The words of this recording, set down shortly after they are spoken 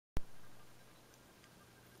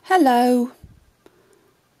Hello!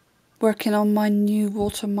 Working on my new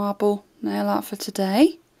water marble nail art for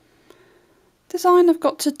today. Design I've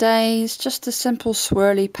got today is just a simple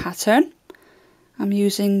swirly pattern. I'm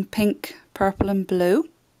using pink, purple and blue.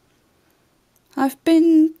 I've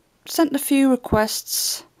been sent a few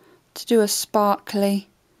requests to do a sparkly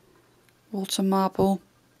water marble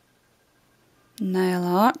nail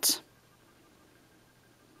art.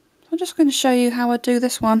 I'm just going to show you how I do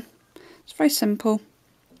this one. It's very simple.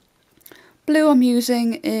 Blue I'm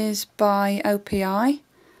using is by OPI.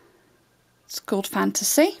 It's called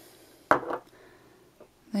Fantasy.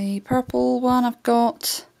 The purple one I've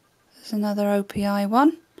got is another OPI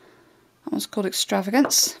one. That one's called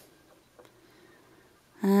Extravagance.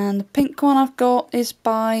 And the pink one I've got is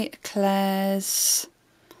by Claire's.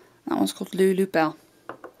 That one's called Lulu Bell.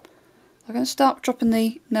 I'm going to start dropping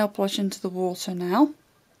the nail polish into the water now.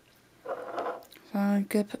 So I'm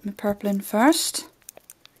going to put my purple in first.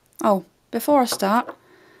 Oh, before I start,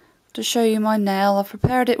 to show you my nail, I've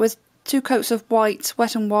prepared it with 2 coats of white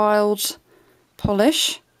Wet n Wild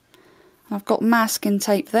polish. And I've got masking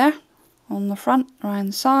tape there on the front, around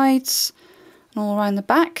the sides and all around the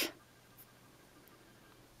back.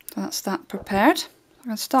 So that's that prepared. I'm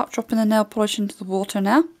going to start dropping the nail polish into the water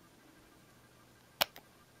now.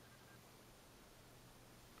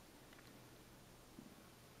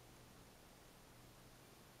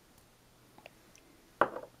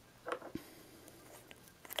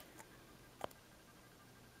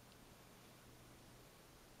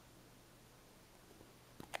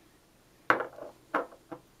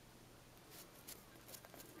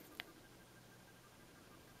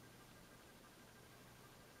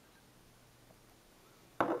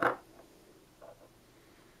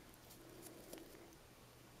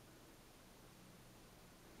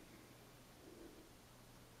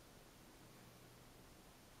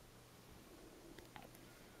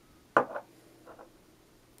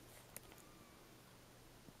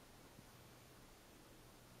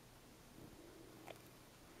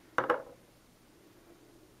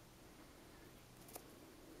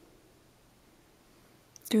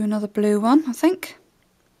 Do another blue one, I think.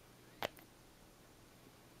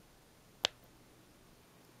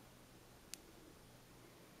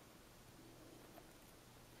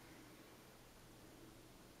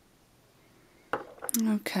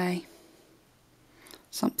 Okay,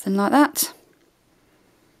 something like that.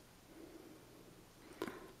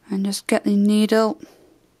 And just get the needle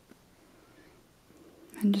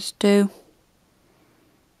and just do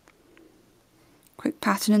a quick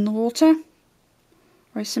pattern in the water.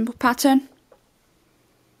 Very simple pattern.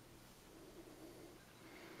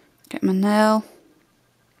 Get my nail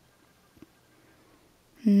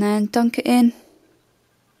and then dunk it in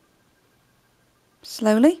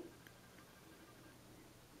slowly.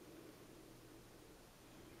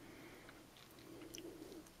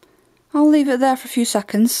 I'll leave it there for a few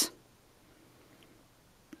seconds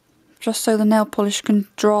just so the nail polish can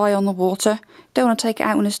dry on the water. Don't want to take it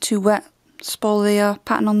out when it's too wet, spoil the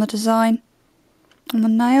pattern on the design on the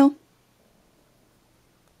nail.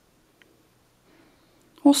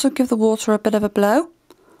 Also give the water a bit of a blow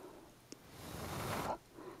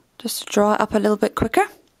just to dry it up a little bit quicker,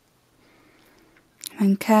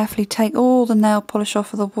 and carefully take all the nail polish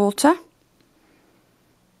off of the water.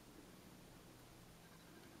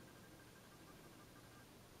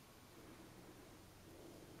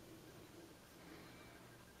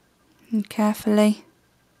 And carefully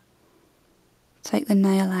take the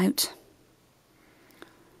nail out.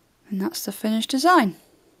 And that's the finished design.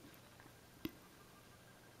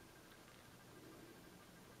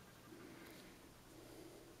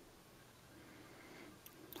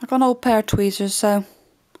 I've got an old pair of tweezers, so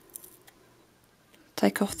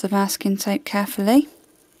take off the masking tape carefully.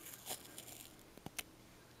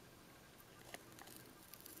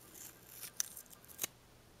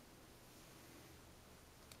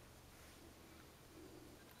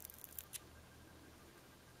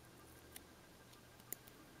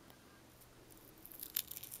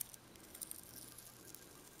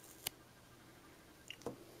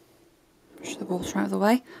 Push the water out of the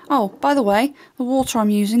way. Oh, by the way, the water I'm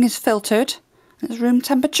using is filtered. It's room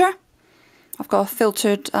temperature. I've got a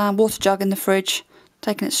filtered water jug in the fridge.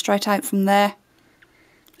 Taken it straight out from there.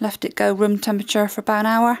 Left it go room temperature for about an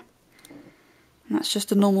hour. And that's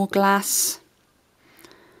just a normal glass.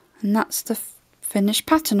 And that's the finished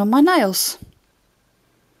pattern on my nails.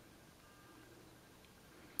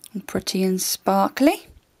 And pretty and sparkly.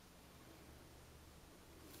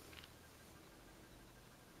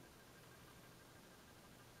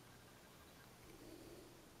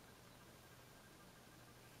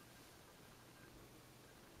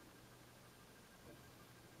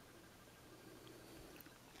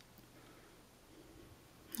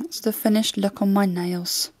 That's the finished look on my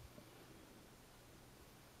nails.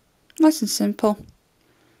 Nice and simple.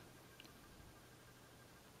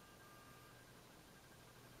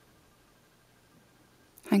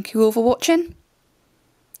 Thank you all for watching.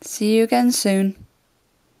 See you again soon.